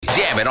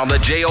Jam it on the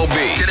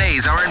J.O.B.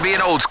 Today's R&B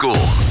and old school.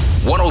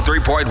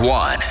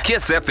 103.1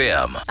 Kiss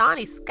FM.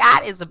 Shawnee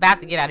Scott is about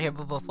to get out of here,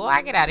 but before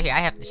I get out of here, I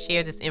have to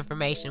share this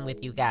information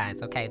with you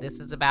guys, okay? This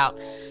is about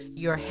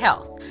your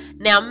health.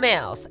 Now,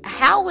 Mels,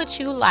 how would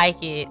you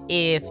like it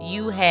if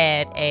you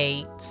had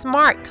a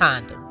smart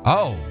condom?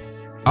 Oh.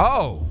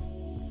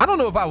 I don't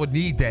know if I would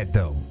need that,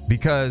 though,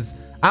 because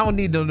I don't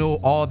need to know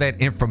all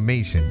that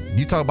information.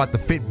 You talk about the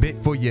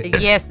Fitbit for your...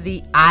 Yes,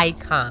 the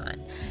Icon.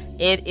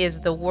 It is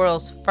the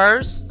world's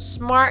first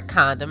smart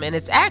condom, and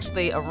it's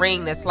actually a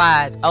ring that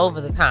slides over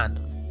the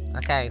condom.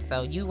 Okay,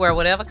 so you wear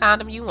whatever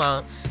condom you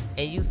want,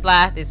 and you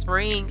slide this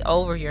ring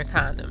over your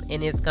condom,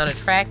 and it's going to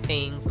track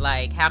things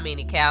like how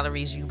many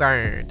calories you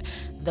burned,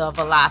 the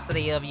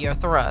velocity of your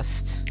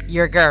thrust,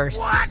 your girth.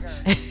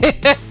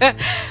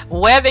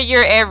 Whether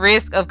you're at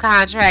risk of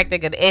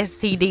contracting an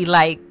STD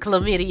like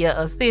chlamydia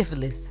or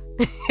syphilis.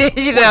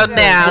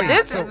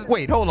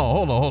 Wait, hold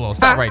on.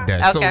 Stop right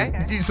there.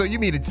 Okay. So you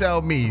mean to tell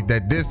me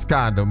that this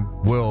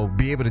condom will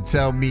be able to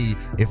tell me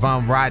if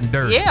I'm riding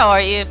dirty? Yeah, or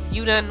if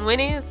you done went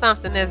in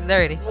something that's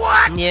dirty.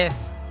 What? Yes.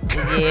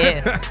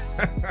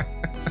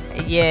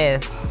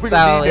 Yes.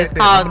 So it's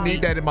called. I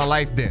need that in my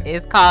life then.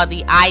 It's called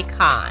the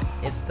Icon.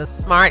 It's the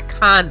smart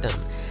condom.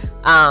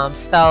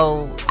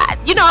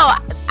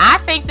 I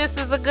think this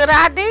is a good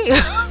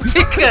idea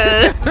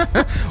because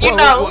you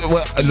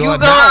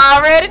gonna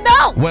already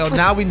know. Well,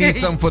 now we need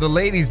something for the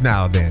ladies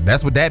now. Then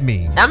that's what that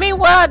means. I mean,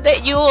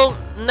 that you'll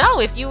know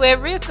if you at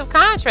risk of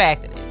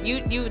contracting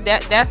it.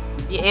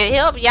 It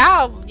help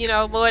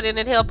y'all, more than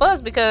it help us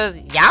because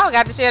y'all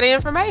got to share the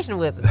information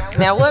with us.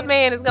 Now, what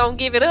man is gonna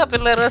give it up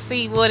and let us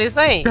see what it's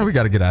saying? Girl, we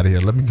gotta get out of here.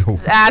 Let me go.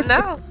 I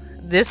know.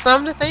 There's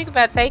something to think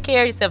about. Take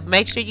care of yourself.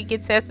 Make sure you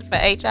get tested for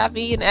HIV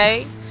and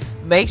AIDS.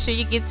 Make sure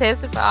you get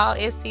tested for all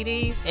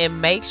STDs. And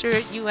make sure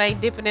you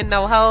ain't dipping in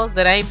no holes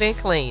that ain't been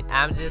cleaned.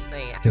 I'm just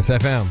saying. Kiss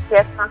FM.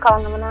 Yes, I'm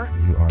calling number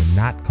 9. You are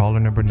not caller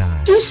number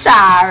 9. I'm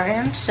sorry.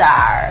 I'm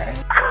sorry.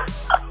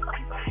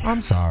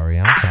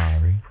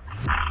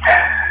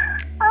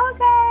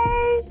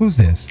 Okay. Who's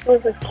this?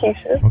 This is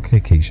Keisha. Okay,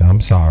 Keisha. I'm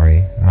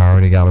sorry. I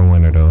already got a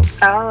winner, though.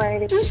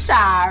 Alrighty.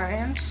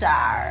 I'm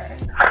sorry.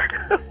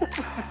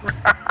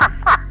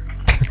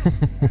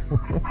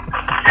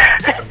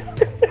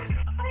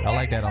 I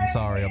like that. I'm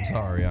sorry.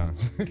 Huh?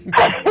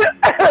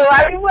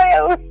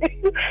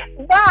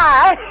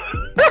 Bye.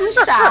 I'm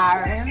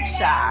sorry.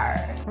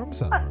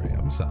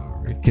 I'm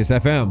sorry. Kiss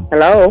FM.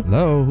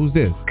 Hello, who's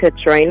this?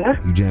 Katrina.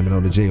 You jamming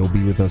on the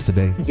J.O.B. with us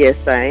today?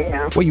 Yes, I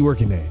am. Where you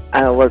working at?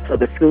 I work for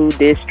the school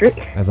district.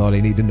 That's all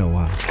they need to know,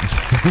 huh?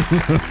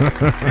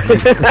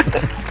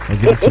 I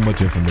give too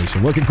much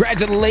information. Well,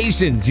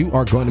 congratulations. You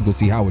are going to go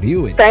see Howard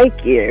Hewitt.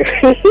 Thank you.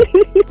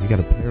 You got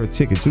a pair of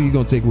tickets. Who you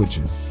going to take with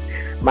you?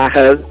 My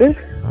husband.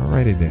 All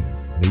righty then.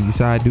 The East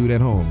Side dude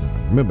at home now.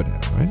 Remember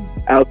that, all right?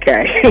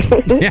 Okay.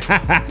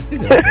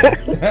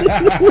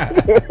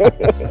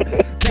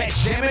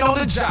 Catch Jamming on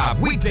the Job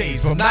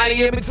weekdays from 9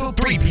 a.m. until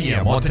 3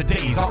 p.m. on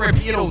today's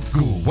R&B and old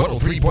school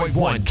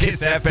 103.1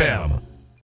 Kiss FM.